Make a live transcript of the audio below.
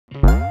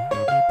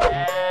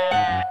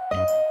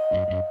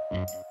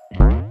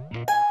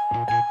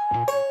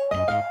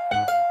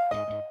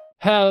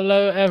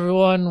Hello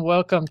everyone,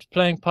 welcome to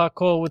playing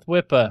parkour with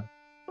Whipper.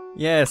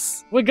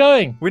 Yes. We're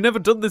going! We've never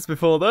done this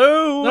before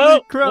though. No!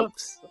 Holy crap.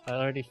 Whoops, I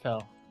already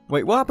fell.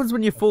 Wait, what happens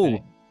when you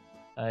fall?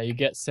 Okay. You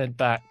get sent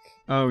back.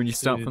 Oh, and you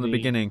start from the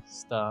beginning.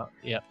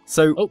 Yep.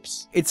 So,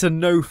 oops. It's a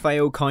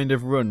no-fail kind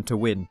of run to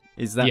win,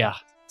 is that? Yeah.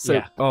 So,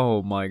 yeah.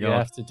 Oh my god. You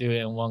have to do it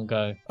in one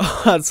go.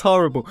 That's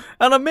horrible.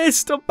 And I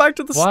missed! I'm back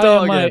to the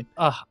start again.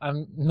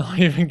 I'm not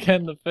even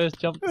getting the first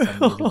jump for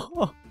some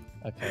reason.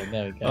 Okay,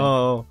 there we go.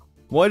 Oh.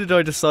 Why did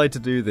I decide to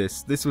do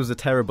this? This was a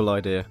terrible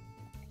idea.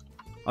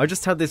 I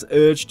just had this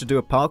urge to do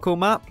a parkour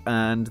map,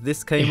 and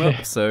this came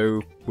up, so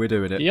we're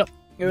doing it. Yep,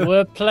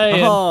 we're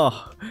playing.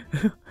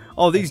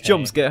 Oh, these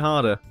jumps get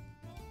harder.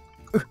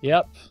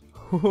 Yep,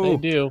 they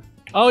do.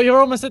 Oh, you're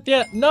almost at the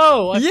end.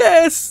 No!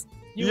 Yes!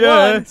 You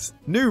won.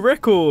 New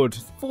record!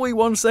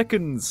 41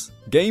 seconds.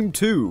 Game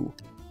 2.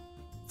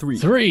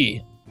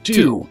 3,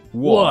 2,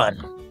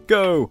 1.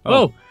 Go!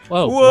 Oh.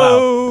 Whoa!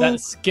 Whoa! Wow,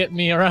 that skipped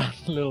me around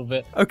a little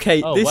bit.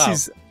 Okay,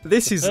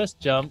 this is first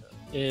jump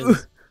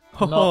is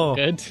not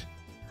good.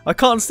 I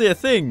can't see a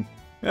thing.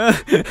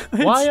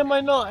 Why am I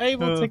not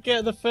able to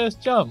get the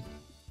first jump?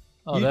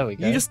 Oh, there we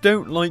go. You just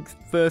don't like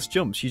first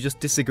jumps. You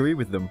just disagree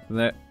with them.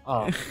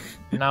 Oh,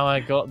 now I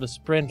got the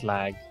sprint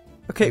lag.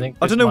 Okay,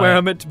 I don't know where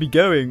I'm meant to be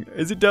going.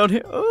 Is it down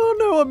here? Oh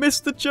no, I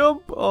missed the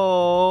jump.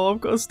 Oh, I've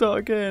got to start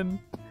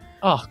again.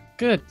 Oh,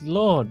 good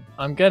lord!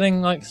 I'm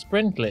getting like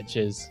sprint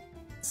glitches.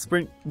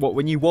 Sprint? What,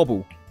 when you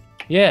wobble?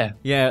 Yeah.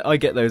 Yeah, I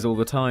get those all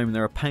the time.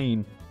 They're a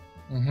pain.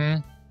 Mm-hmm.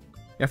 You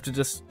have to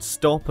just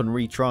stop and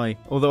retry.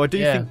 Although I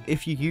do think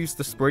if you use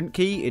the sprint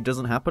key, it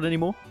doesn't happen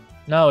anymore.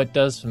 No, it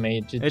does for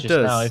me. It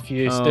does. Now, if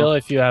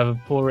you have a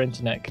poor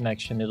internet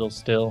connection, it'll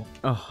still.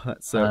 Oh,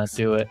 that sucks.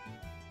 Do it.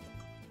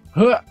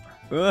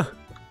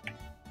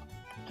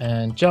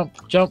 And jump.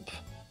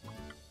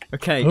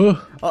 Okay.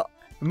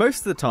 Most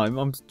of the time,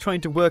 I'm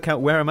trying to work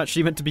out where I'm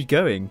actually meant to be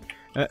going.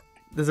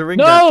 There's a ring.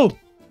 No! Down.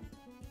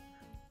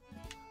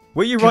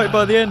 Were you right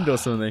by the end or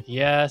something?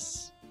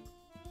 Yes.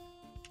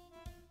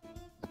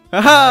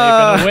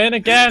 Aha! You're gonna win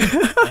again.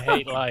 I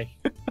hate life.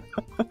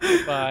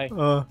 Bye.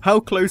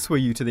 How close were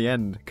you to the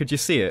end? Could you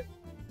see it?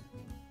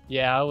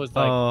 Yeah, I was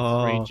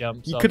like 3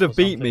 jumps. You could have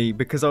beat me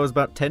because I was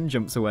about 10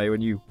 jumps away when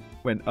you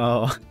went.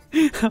 Oh.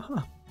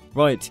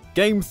 Right,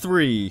 game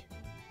 3.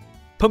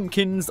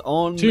 Pumpkins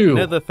on 2,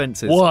 nether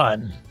fences.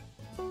 1.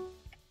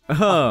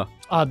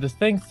 Ah, the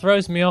thing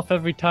throws me off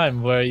every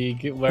time where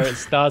it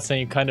starts and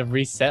you kind of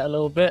reset a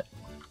little bit.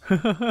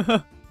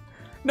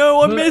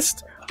 No, I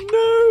missed.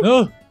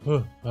 No.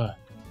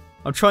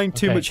 I'm trying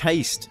too much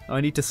haste. I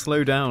need to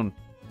slow down.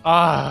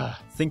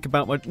 Think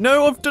about my.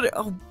 No, I've done it.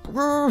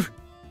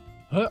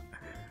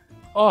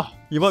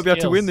 You might be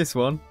able to win this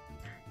one.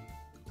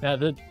 Now,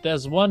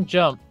 there's one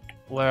jump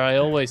where I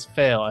always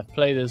fail. I've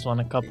played this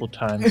one a couple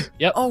times.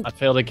 Yep, I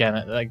failed again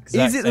at the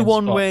exact Is it the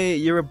one spot. where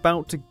you're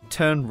about to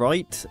turn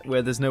right,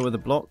 where there's no other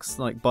blocks,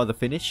 like by the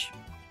finish?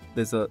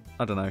 There's a,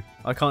 I don't know.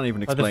 I can't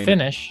even explain. The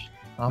finish?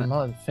 I'm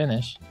not at the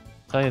finish.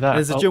 I'll tell you that.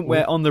 There's a jump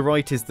where on the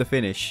right is the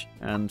finish,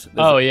 and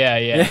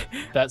yeah,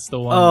 that's the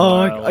one.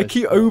 Oh, I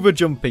keep over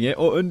jumping it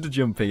or under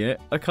jumping it.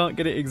 I can't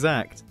get it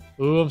exact.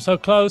 Ooh, I'm so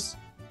close.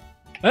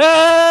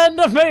 And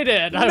I made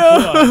it!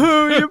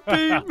 No, you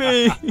beat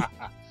me!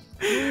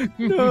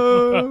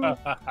 No.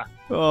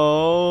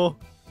 Oh.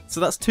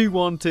 So that's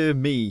 2-1 to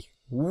me.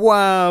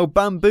 Wow,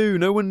 bamboo.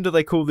 No wonder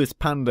they call this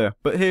panda.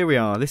 But here we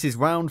are. This is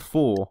round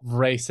 4.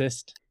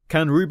 Racist.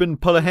 Can Ruben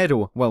pull ahead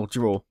or, well,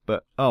 draw?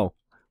 But, oh.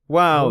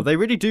 Wow, they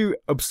really do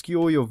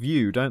obscure your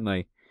view, don't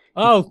they?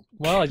 Oh,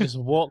 well, I just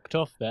walked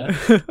off there.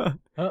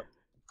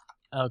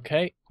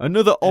 Okay.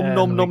 Another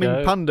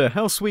om-nom-nomming panda.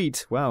 How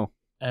sweet. Wow.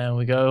 And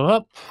we go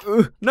up.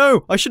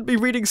 No, I shouldn't be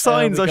reading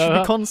signs. I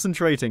should be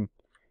concentrating.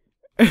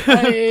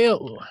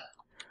 Don't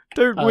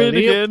win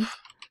again.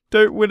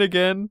 Don't win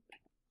again.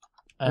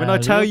 When I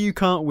tell you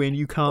can't win,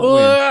 you can't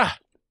win.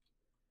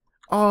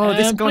 Oh,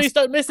 this guy. Please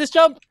don't miss this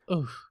jump.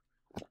 Oof.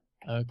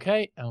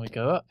 Okay, and we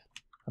go up.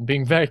 I'm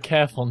being very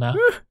careful now.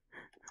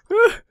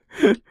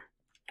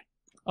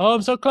 Oh,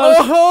 I'm so close.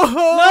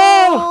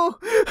 Oh, no!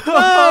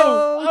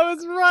 No! I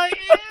was right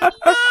here.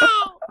 No!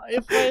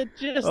 If I had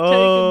just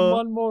taken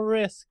one more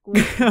risk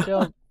with the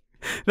jump.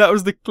 That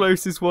was the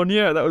closest one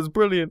yet. That was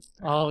brilliant.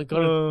 Oh, we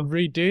got to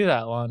redo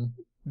that one.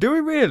 Do we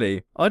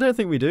really? I don't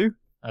think we do.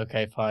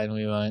 Okay, fine,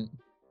 we won't.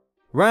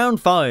 Round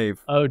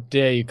 5. Oh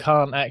dear, you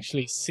can't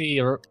actually see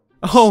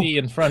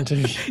in front of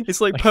you.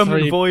 It's like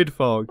permanent void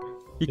fog.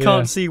 You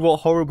can't see what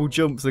horrible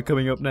jumps are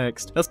coming up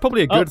next. That's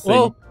probably a good thing.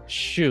 Whoa.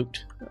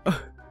 Shoot.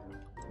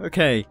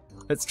 Okay,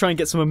 let's try and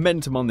get some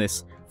momentum on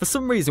this. For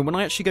some reason, when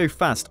I actually go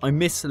fast, I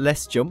miss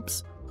less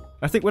jumps.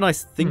 I think when I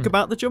think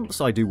about the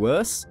jumps, I do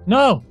worse.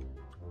 No!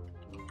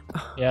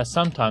 Yeah,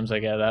 sometimes I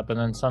get that, but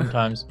then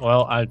sometimes,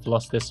 well, I've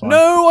lost this one.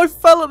 No, I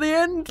fell at the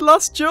end.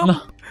 Last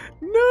jump.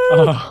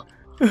 No.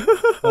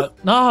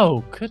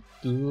 No, good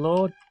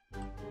lord.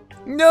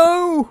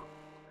 No.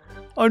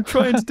 I'm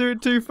trying to do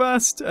it too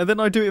fast, and then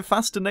I do it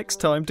faster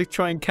next time to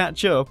try and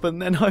catch up, and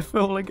then I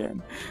fall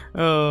again.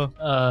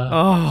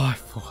 I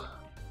fall.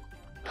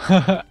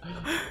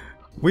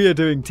 We are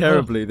doing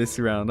terribly this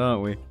round,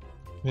 aren't we?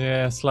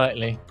 Yeah,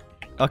 slightly.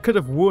 I could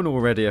have won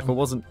already if I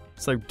wasn't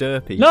so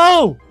derpy.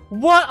 No!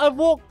 What? I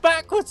walked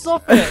backwards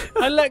off it.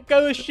 I let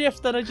go of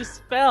shift and I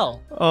just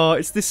fell. Oh,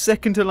 it's this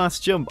second to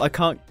last jump. I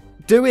can't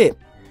do it.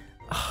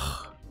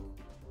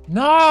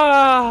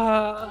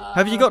 No!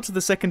 Have you got to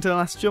the second to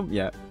last jump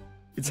yet?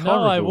 It's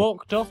horrible. No, I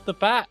walked off the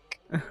back.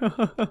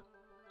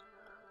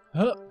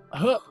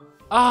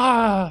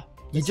 Ah!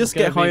 You just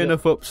get high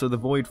enough up so the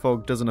void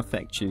fog doesn't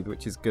affect you,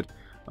 which is good.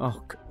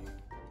 Oh.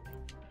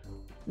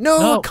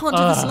 No, I can't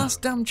do this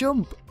last damn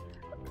jump.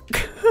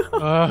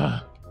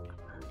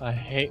 I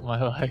hate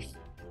my life.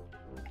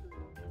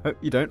 Hope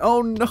you don't.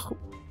 Oh no!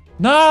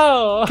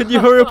 No! Can you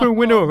hurry up and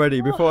win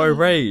already before I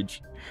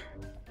rage?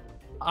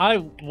 I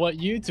want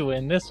you to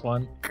win this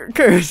one.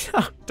 Good.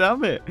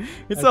 Damn it!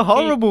 It's a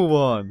horrible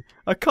one.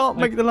 I can't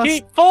make the last.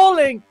 Keep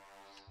falling.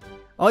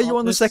 Are you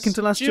on the second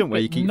to last jump where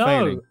you keep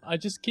failing? No, I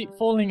just keep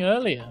falling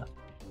earlier.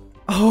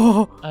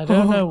 Oh! I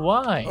don't know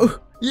why.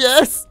 Oh,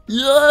 yes!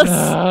 Yes!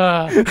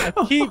 I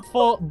keep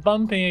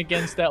bumping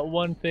against that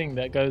one thing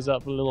that goes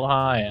up a little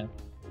higher.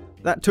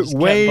 That took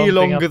way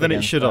longer than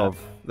it should have.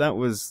 That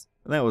was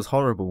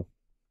horrible.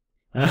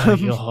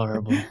 You're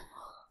horrible.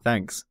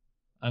 Thanks.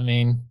 I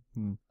mean,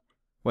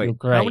 wait,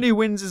 how many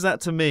wins is that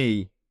to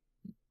me?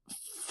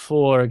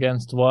 4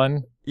 against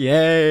 1.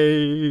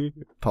 Yay!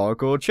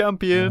 Parkour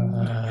champion.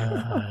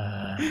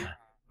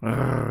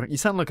 You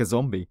sound like a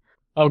zombie.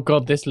 Oh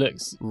god, this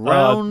looks.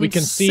 Round we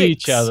can 6. see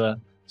each other,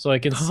 so I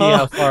can see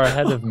how far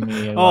ahead of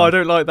me you Oh, are. I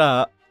don't like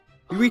that.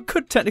 We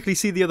could technically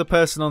see the other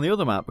person on the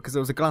other map because there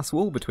was a glass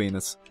wall between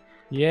us.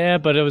 Yeah,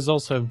 but it was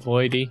also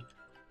voidy.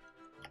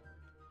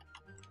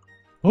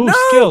 Oh, No!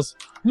 skills!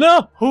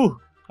 No! Ooh,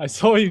 I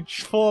saw you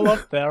fall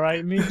off there. I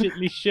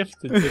immediately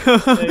shifted.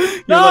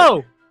 To no!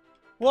 Like...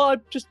 Well, I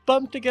just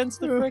bumped against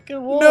the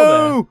frickin' wall.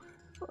 No!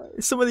 There.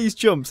 Some of these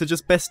jumps are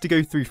just best to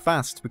go through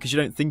fast because you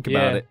don't think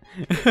about it.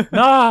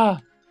 Nah!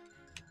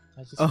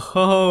 I just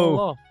fall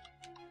off.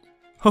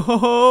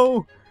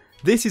 Oh!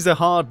 This is a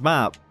hard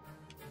map.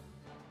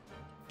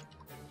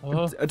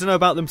 Oh. I don't know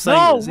about them saying.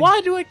 No! Why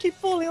do I keep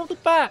falling off the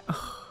back?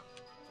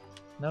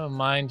 Never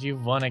mind,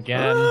 you've won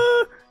again.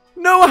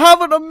 No, I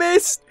haven't. I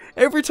missed.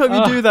 Every time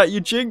you do that, you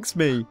jinx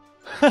me.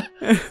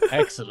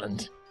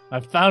 Excellent. I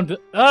found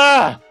it.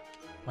 My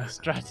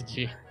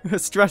strategy.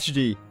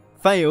 Strategy.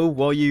 Fail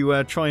while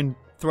you try and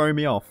throw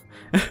me off.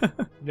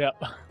 Yep.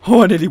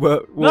 Oh, I nearly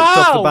walked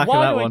off the back of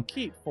that one. Why do I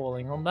keep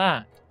falling on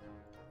that?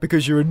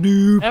 Because you're a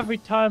noob. Every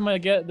time I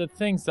get the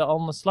things that are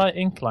on the slight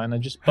incline, I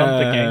just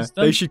bump against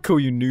them. They should call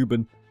you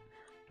Nooban.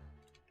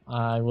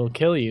 I will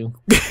kill you.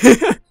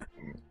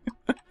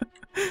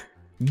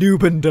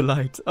 Nooban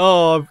delight.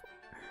 Oh,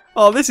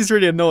 this is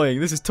really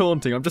annoying. This is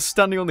taunting. I'm just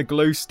standing on the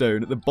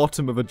glowstone at the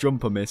bottom of a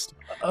jump I missed.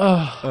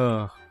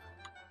 Don't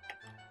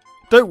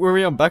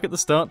worry, I'm back at the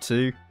start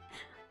too.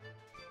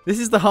 This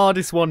is the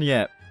hardest one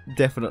yet.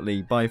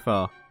 Definitely, by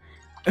far.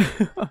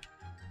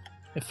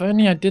 If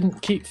only I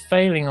didn't keep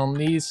failing on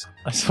these.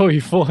 I saw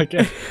you fall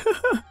again.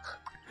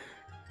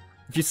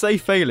 If you say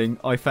failing,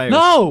 I fail.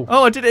 No!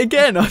 Oh, I did it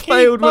again. I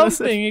failed when I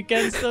said... bumping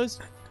against those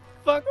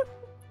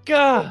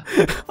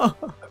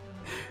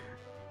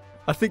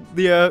I think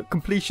the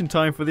completion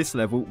time for this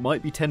level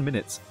might be 10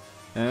 minutes.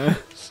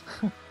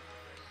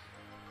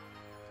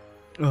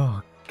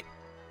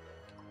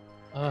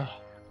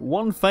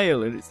 One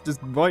fail and it's just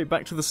right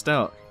back to the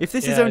start. If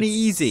this is only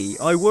easy,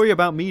 I worry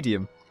about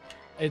medium.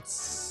 It's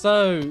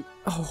so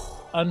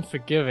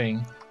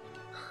unforgiving.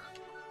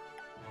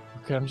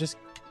 Okay, I'm just...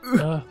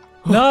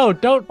 no,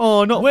 don't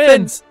not win.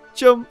 fence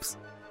jumps.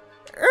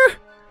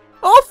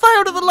 I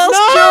failed at the last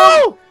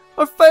jump.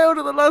 I failed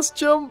at the last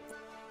jump.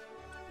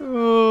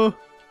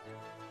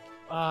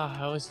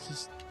 I was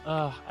just...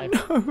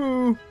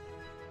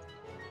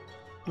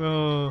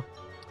 No.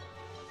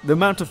 The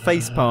amount of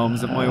face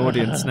palms of my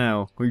audience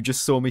now who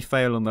just saw me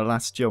fail on the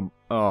last jump.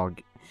 Oh.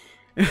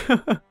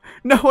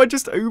 No, I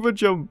just over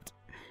jumped.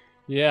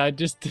 Yeah, I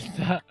just did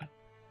that.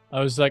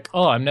 I was like,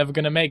 oh, I'm never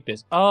going to make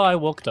this. Oh, I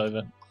walked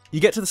over. You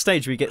get to the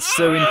stage where you get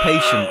so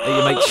impatient that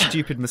you make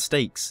stupid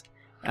mistakes.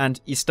 And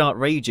you start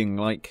raging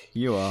like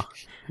you are.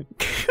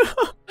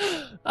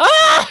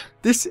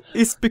 This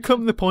is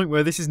become the point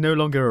where this is no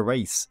longer a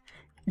race.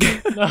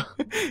 No.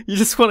 You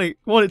just want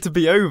it to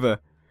be over.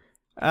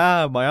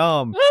 Ah, my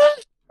arm.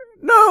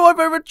 No, I've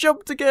over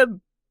jumped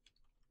again.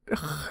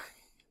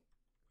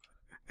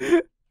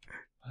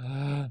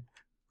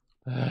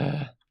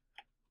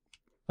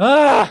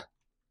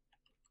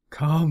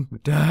 Calm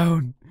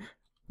down.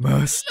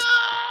 Must.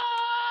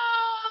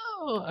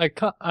 No! I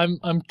can't.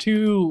 I'm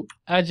too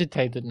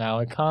agitated now.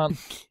 I can't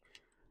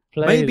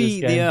play.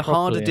 Maybe this game the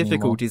harder properly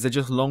difficulties are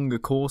just longer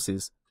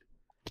courses.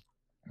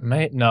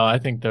 No, I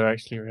think they're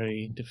actually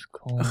really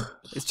difficult.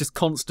 It's just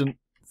constant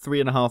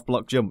 3.5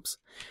 block jumps.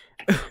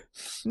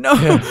 No,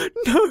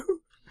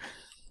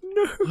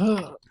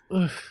 no.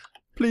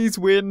 Please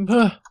win.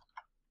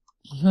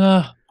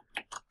 No!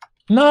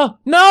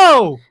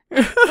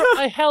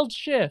 I held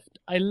shift.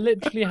 I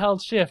literally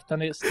held shift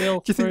and it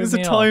still Do you think there's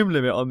a time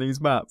limit on these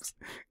maps?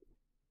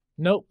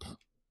 Nope.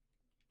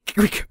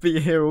 We could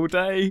be here all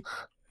day.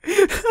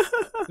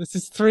 This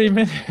is 3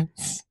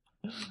 minutes.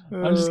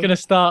 I'm just gonna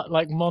start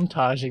like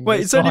montaging. Wait,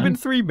 it's only been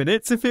 3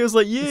 minutes. It feels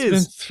like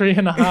years. It's been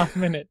 3.5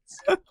 minutes.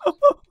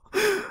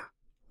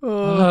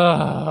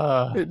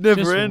 It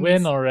never just ends.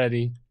 Win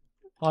already.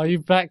 Are you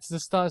back to the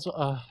start as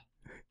well?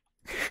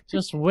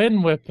 Just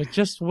win, Whipper.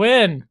 Just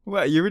win.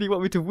 Well, you really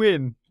want me to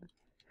win?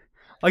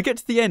 I get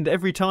to the end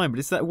every time, but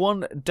it's that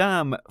one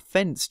damn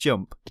fence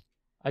jump.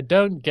 I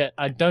don't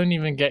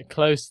even get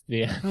close to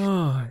the end.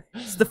 Oh,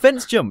 it's the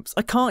fence jumps.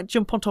 I can't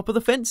jump on top of the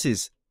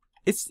fences.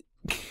 It's.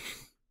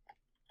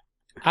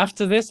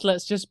 After this,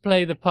 let's just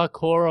play the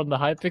parkour on the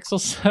Hypixel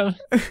 7.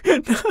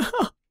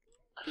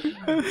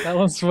 That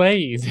one's way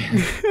easy.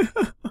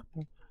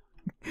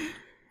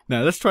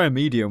 No, let's try a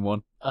medium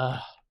one.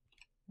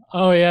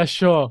 Oh yeah,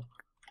 sure.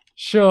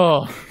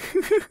 Sure.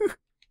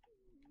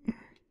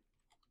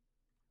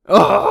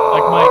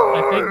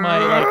 I think my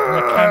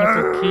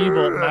mechanical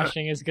keyboard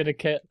mashing is gonna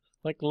get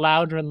like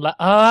louder and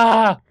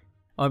louder.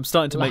 I'm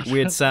starting to make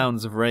weird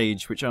sounds of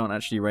rage, which aren't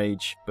actually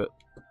rage, but.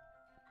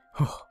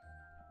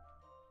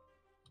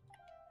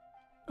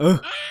 You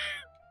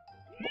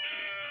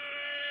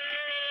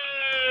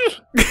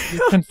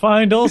can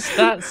find all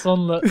stats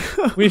on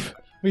the.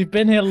 We've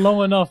been here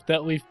long enough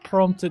that we've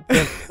prompted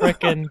the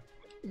frickin'.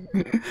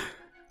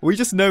 We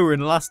just know we're in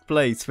last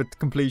place for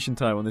completion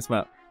time on this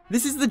map.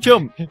 This is the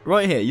jump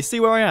right here. You see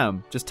where I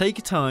am? Just take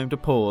your time to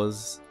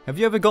pause. Have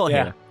you ever got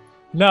here?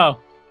 No.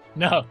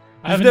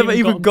 I've never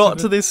even got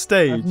to this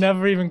stage. I've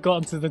never even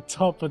gotten to the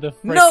top of the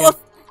frickin'. No!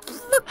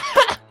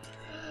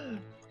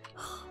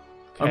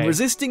 I'm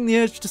resisting the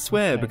urge to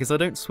swear because I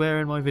don't swear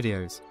in my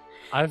videos.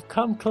 I've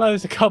come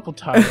close a couple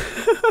times.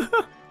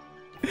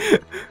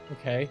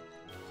 Okay.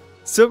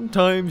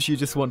 Sometimes you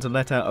just want to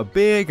let out a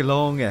big,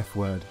 long F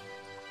word.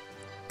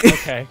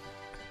 Okay.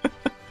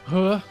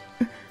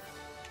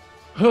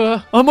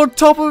 I'm on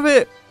top of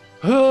it!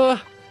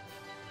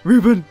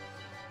 Ruben!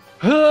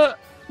 No!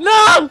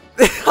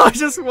 I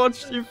just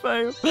watched you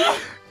fail.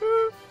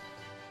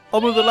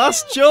 I'm on the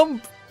last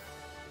jump!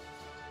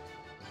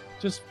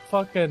 Just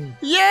fucking...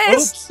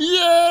 Yes! Oops.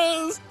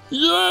 Yes!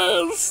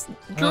 Yes!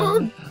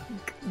 Good!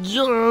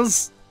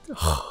 Yes!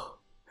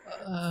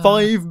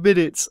 5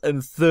 minutes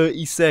and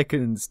 30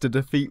 seconds to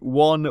defeat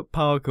one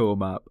parkour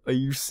map. Are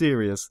you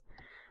serious?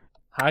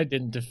 I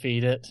didn't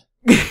defeat it.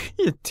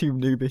 You're too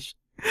noobish.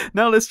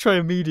 Now let's try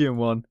a medium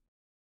one.